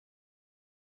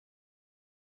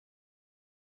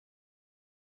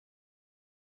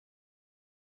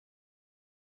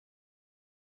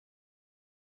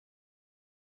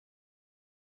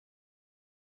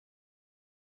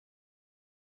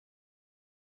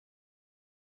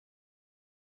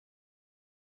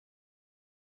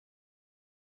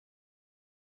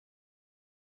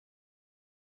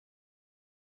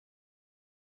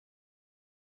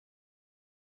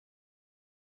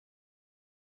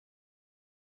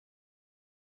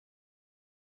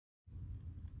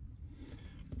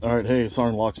All right, hey, it's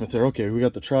Locksmith there. Okay, we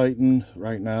got the Triton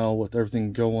right now with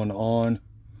everything going on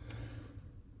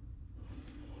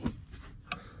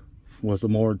with the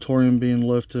moratorium being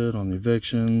lifted on the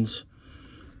evictions.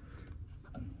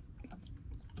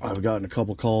 I've gotten a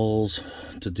couple calls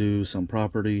to do some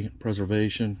property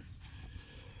preservation.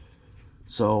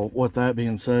 So with that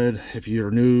being said, if you're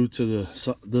new to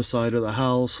this side of the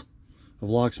house of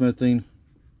locksmithing,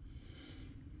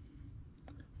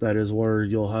 that is where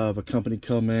you'll have a company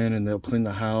come in and they'll clean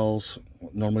the house.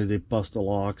 Normally they bust the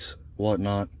locks,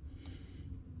 whatnot.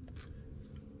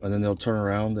 And then they'll turn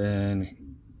around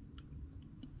and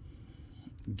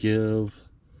give,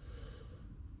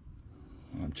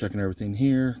 I'm checking everything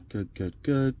here. Good.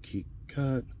 Key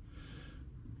cut.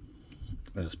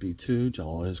 SB2,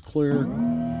 jaw is clear.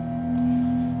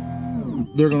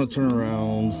 They're going to turn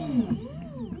around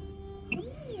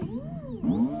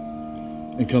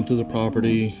and come to the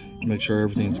property, make sure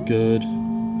everything's good,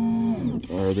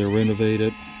 or they renovate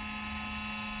it.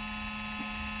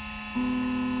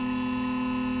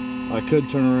 I could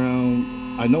turn around.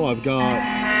 I know I've got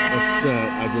a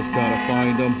set, I just gotta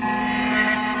find them.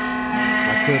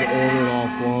 I could order it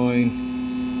offline,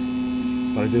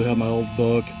 but I do have my old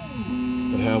book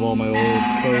that have all my old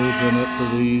codes in it for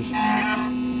these.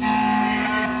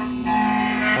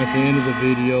 At the end of the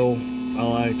video,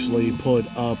 I'll actually put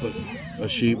up a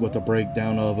sheet with a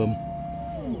breakdown of them,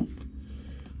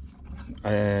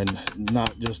 and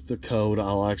not just the code.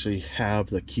 I'll actually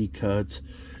have the key cuts.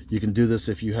 You can do this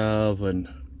if you have an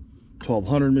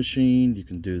 1200 machine. You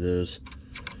can do this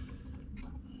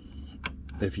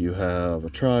if you have a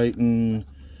Triton.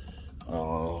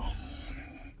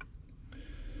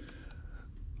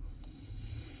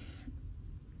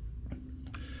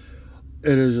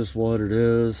 It is just what it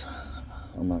is.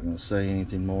 I'm not going to say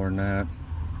anything more than that.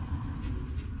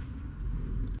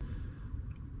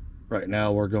 Right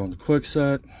now we're going to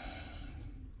Kwikset.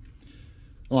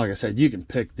 Like I said, you can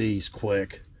pick these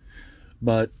quick,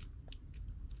 but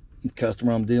the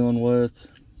customer I'm dealing with,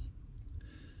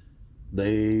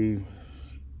 I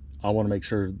want to make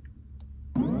sure,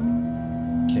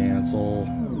 cancel.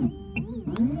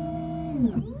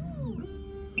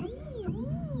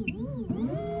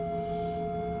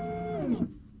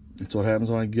 That's what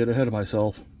happens when I get ahead of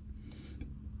myself.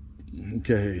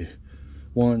 Okay,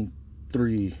 1,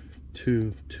 3,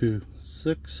 2, 2,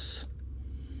 6.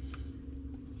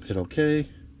 Hit OK,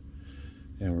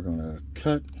 and we're gonna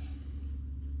cut.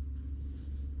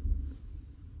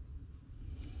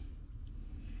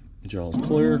 Jaw's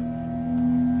clear.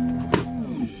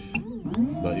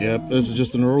 But yep, this is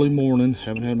just an early morning.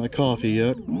 Haven't had my coffee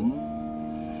yet.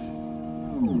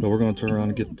 But we're gonna turn around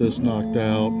and get this knocked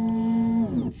out.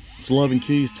 It's 11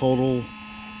 keys total.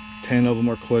 10 of them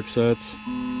are Kwiksets,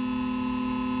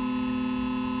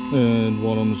 and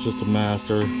one of them is just a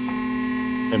master.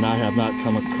 And I have not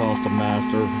come across a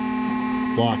master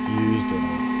block used in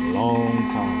a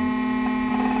long time.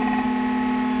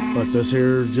 But this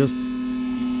here is just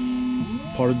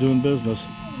part of doing business.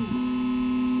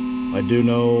 I do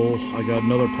know I got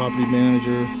another property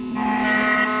manager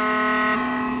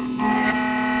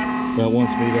that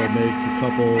wants me to make a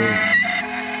couple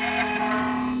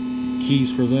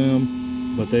keys for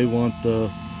them, but they want the,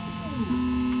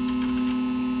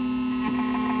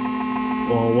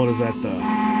 well, what is that, the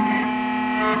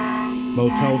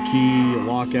motel key,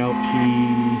 lockout key,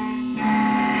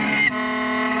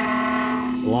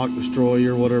 lock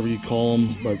destroyer, whatever you call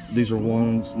them. But these are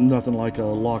ones, nothing like a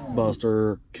lock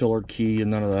buster, killer key,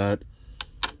 and none of that.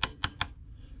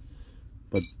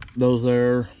 But those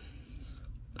there,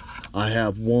 I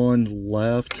have one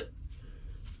left,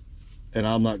 and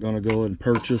I'm not going to go and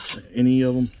purchase any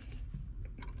of them.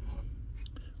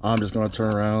 I'm just going to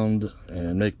turn around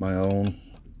and make my own.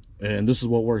 And this is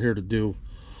what we're here to do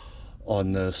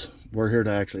on this. We're here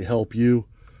to actually help you.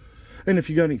 And if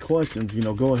you got any questions, you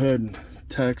know, go ahead and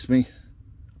text me.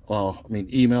 Well, I mean,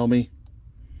 email me.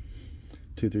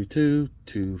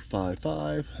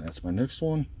 232-255. That's my next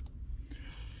one.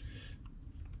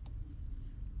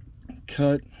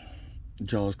 Cut.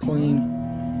 Jaw's clean.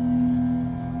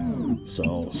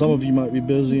 So some of you might be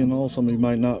busy and all, some of you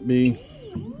might not be.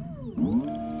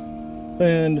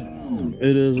 And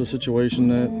it is a situation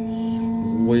that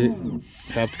we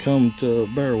have to come to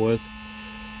bear with,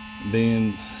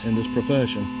 being in this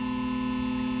profession.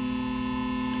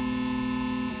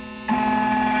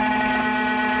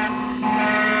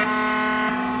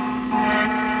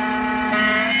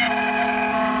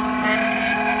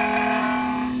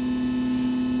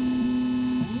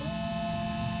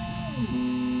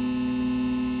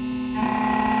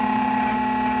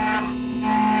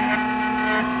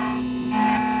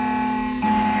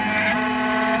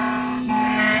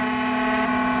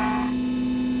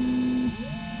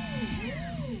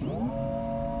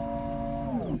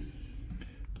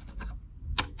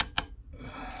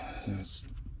 That's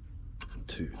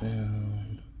 2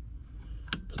 down.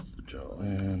 Put the jaw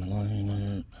in, line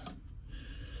it,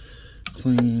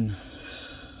 clean.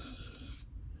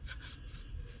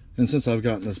 And since I've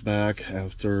gotten this back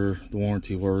after the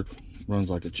warranty work, runs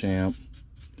like a champ.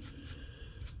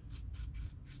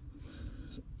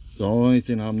 The only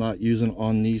thing I'm not using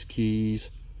on these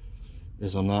keys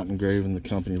is I'm not engraving the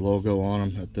company logo on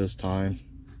them at this time.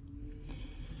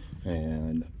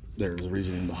 And there's a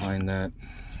reason behind that.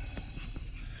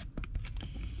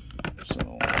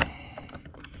 So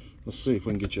let's see if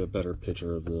we can get you a better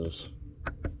picture of this.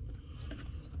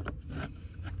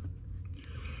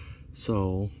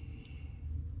 So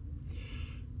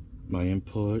my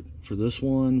input for this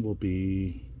one will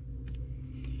be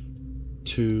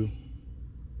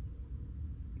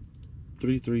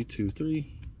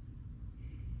 23323.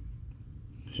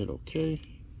 Hit OK.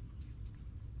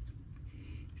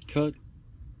 Cut.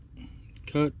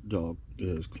 Dog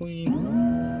is clean.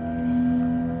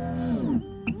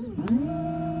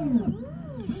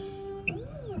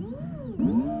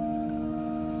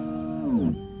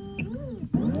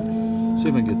 See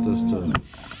if I can get this to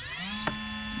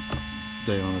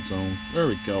stay on its own. There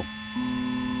we go.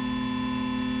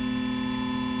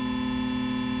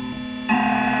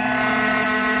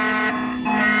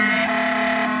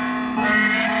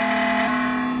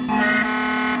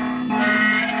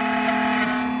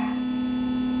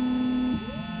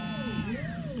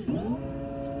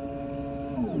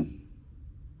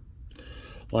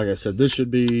 Like I said, this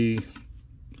should be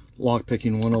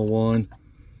lockpicking 101.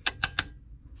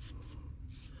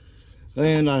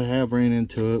 And I have ran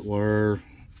into it where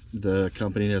the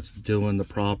company that's doing the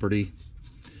property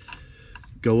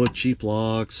go with cheap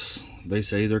locks. They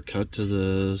say they're cut to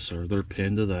this or they're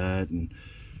pinned to that, and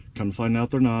come to find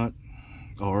out they're not,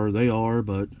 or they are,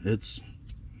 but it's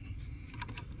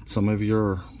some of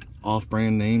your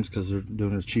off-brand names because they're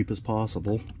doing it as cheap as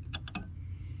possible.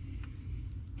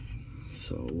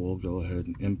 So we'll go ahead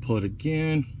and input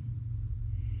again.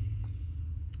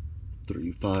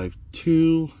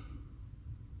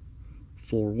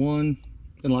 35241.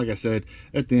 And like I said,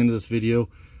 at the end of this video,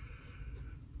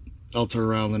 I'll turn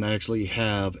around and actually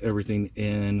have everything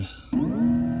in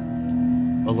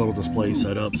a little display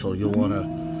set up. So you'll want to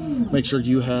make sure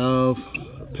you have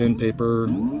a pen, paper,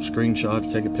 screenshot,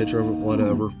 take a picture of it,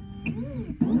 whatever.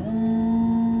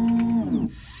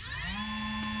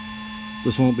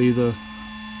 This won't be the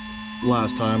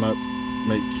last time I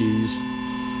make keys.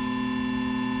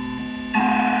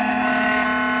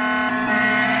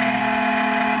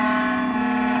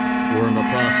 We're in the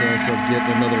process of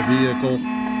getting another vehicle,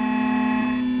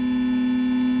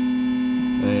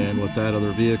 and with that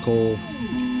other vehicle,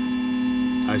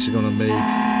 actually going to make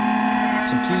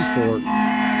some keys for it.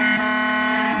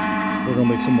 We're going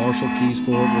to make some Marshall keys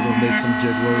for it. We're going to make some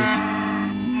jigglers.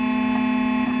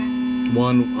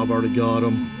 One, I've already got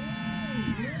them.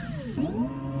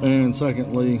 And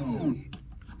secondly,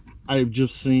 I've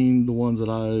just seen the ones that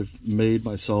I've made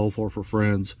myself or for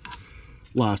friends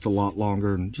last a lot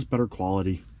longer and just better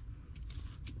quality.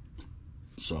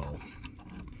 So,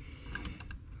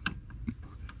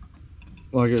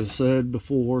 like I said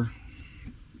before,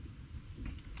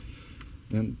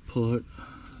 input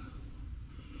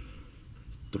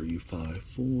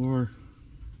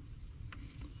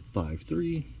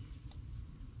 35453.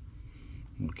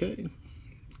 Okay,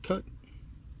 cut,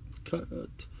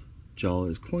 jaw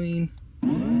is clean.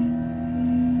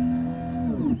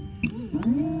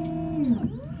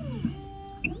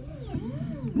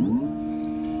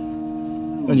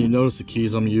 And you notice the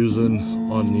keys I'm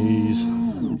using on these.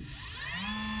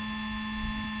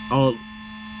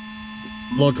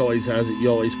 Luck always has it, you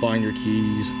always find your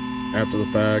keys after the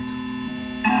fact.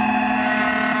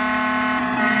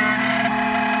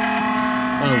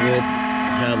 I will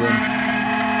have them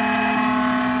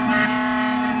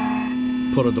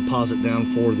put a deposit down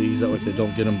for these, that way if they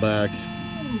don't get them back,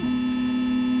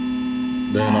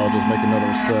 then I'll just make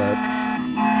another set.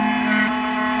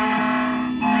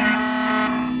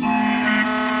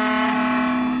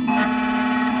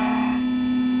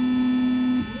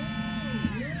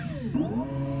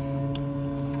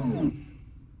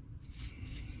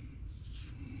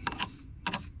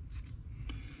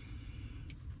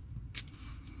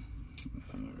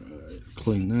 Alright,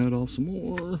 clean that off some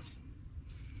more.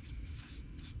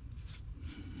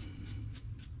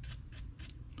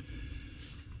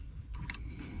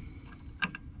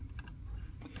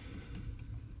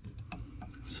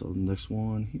 So the next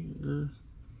one here,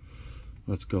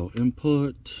 let's go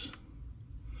input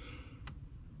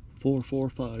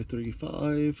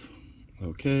 44535.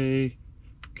 Okay,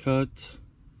 cut,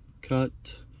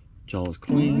 jaw is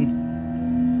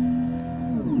clean.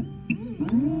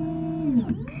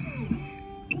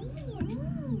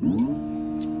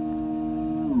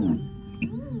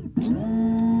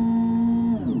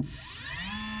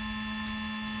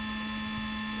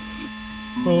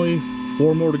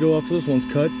 4 more to go after this one's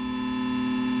cut.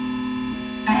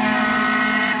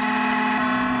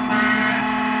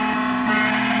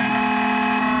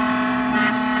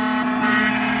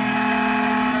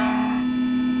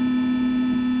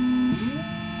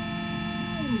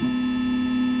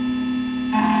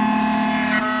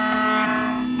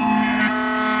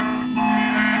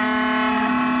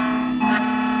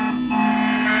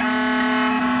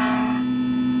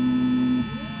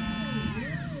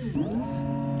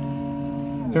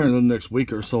 Here in the next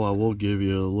week or so, I will give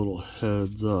you a little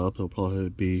heads up. It'll probably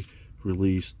be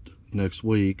released next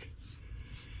week.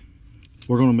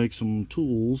 We're going to make some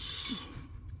tools,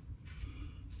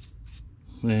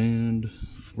 and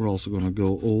we're also going to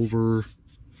go over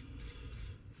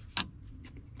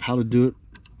how to do it.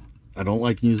 I don't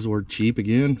like to use the word cheap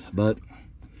again, but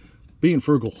being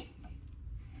frugal.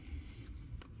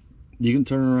 You can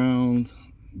turn around,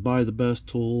 buy the best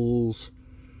tools,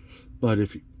 but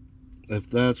if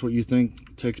that's what you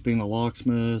think takes being a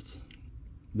locksmith,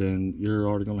 then you're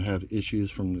already going to have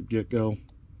issues from the get-go.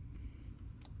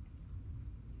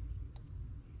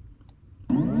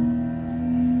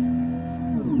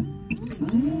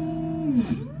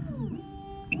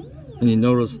 And you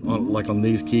notice, like on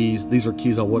these keys, these are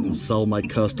keys I wouldn't sell my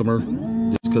customer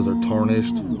just because they're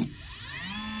tarnished.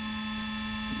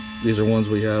 These are ones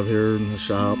we have here in the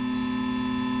shop.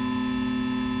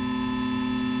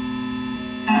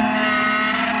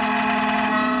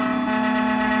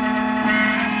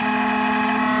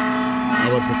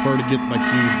 I would prefer to get my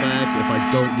keys back. If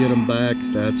I don't get them back,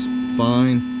 that's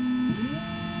fine.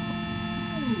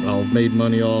 I've made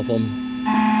money off them.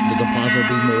 The deposit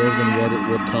will be more than what it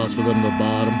would cost for them to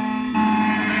buy them.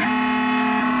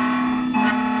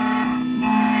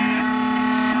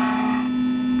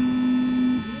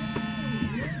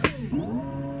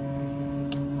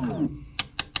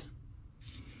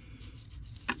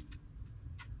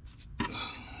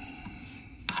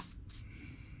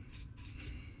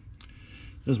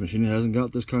 This machine hasn't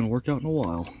got this kind of workout in a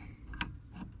while.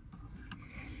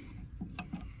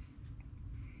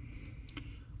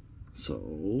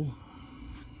 So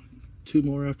 2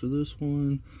 more after this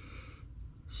one.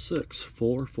 6,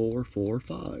 4, 4, 4,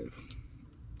 5.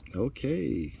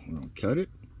 Okay, we're gonna cut it.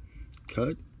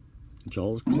 Cut.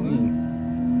 Jaws clean.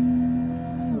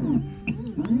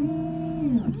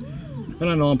 And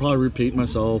I know I'm probably repeating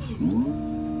myself.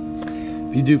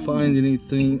 If you do find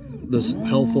anything this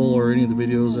helpful, or any of the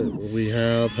videos that we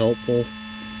have helpful,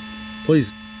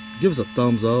 please give us a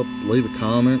thumbs up, leave a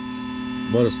comment,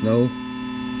 let us know.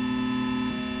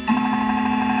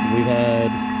 We've had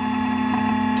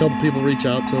a couple people reach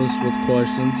out to us with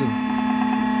questions, and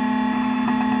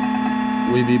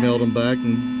we've emailed them back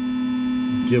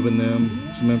and given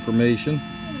them some information.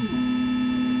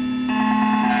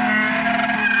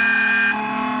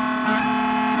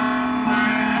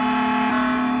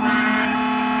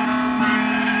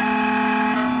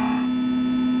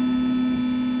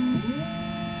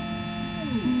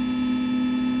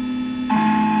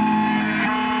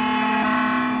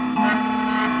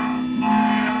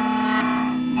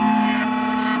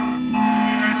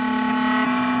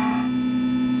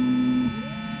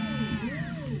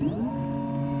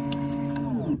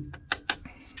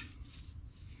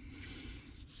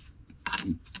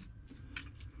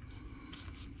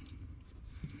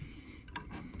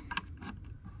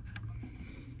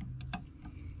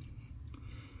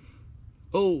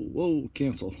 Oh, whoa,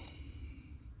 cancel.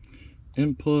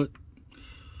 Input.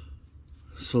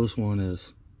 So this one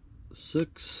is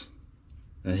 6.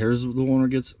 And here's the one where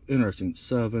it gets interesting.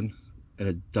 7. And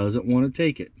it doesn't want to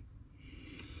take it.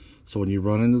 So when you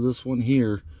run into this one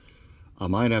here, I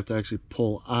might have to actually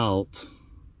pull out.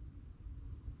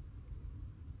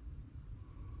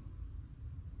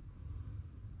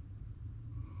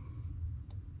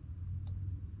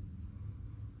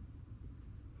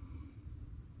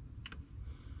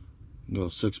 Go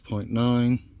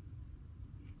 6.9,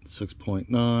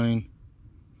 6.9,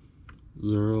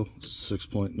 0,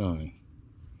 6.9.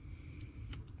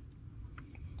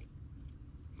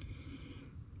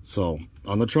 So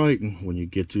on the Triton, when you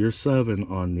get to your 7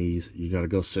 on these, you got to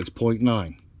go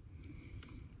 6.9.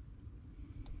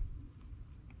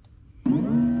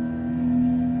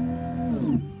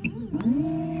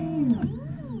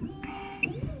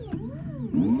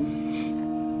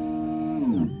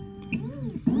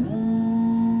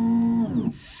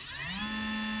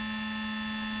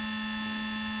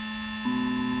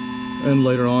 And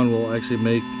later on we'll actually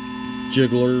make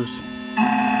jigglers,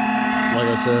 like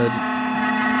I said,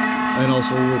 and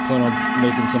also we'll plan on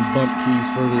making some bump keys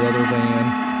for the other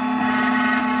van.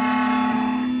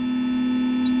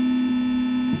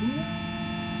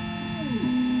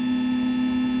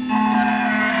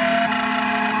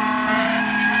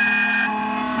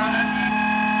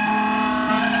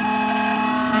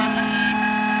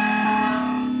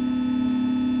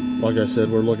 like I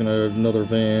said, we're looking at another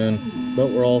van, but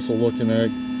we're also looking at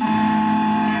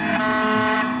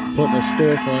putting a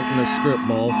storefront in a strip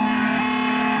mall,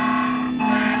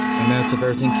 and that's if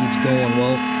everything keeps going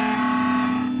well.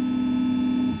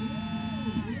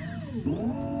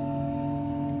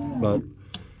 But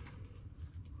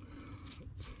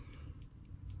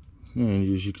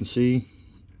and as you can see,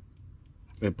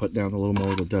 I put down a little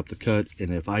more of the depth of cut,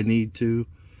 and if I need to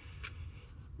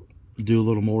do a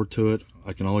little more to it,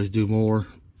 I can always do more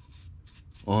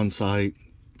on site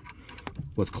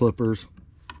with clippers.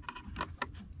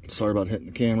 Sorry about hitting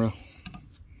the camera.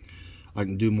 I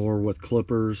can do more with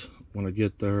clippers when I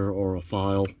get there, or a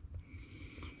file.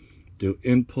 Do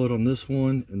input on this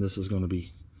one, and this is going to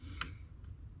be,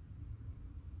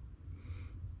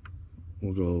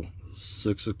 we'll go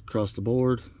 6 across the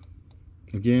board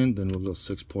again, then we'll go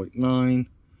 6.9,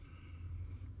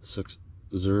 6,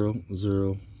 0,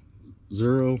 0,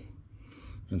 0,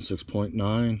 and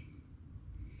 6.9,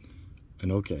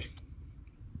 and okay.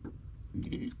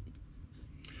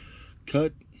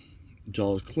 Cut,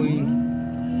 jaws clean.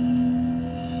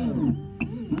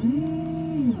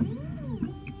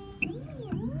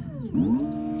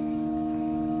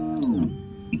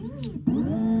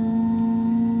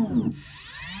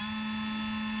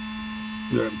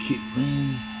 Grab a key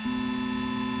ring.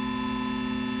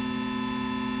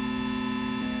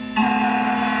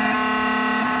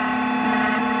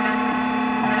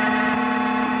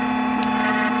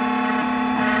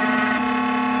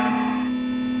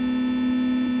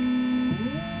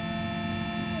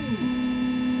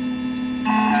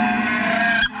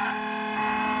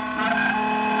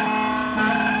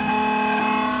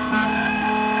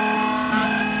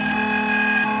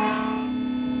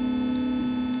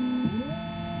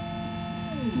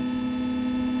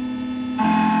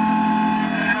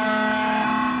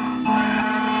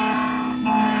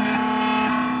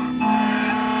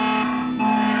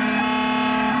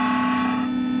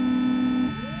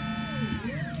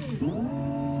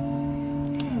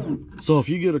 So if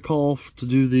you get a call to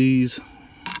do these,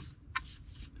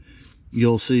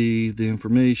 you'll see the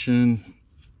information,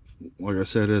 like I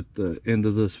said, at the end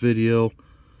of this video.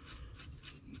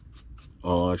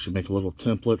 I'll actually make a little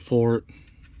template for it.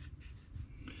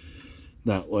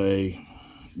 That way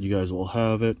you guys will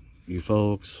have it. You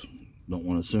folks don't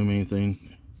want to assume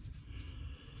anything.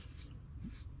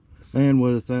 And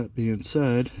with that being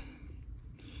said,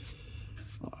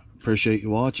 I appreciate you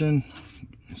watching.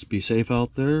 Just be safe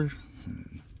out there.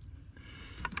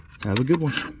 Have a good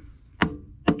one.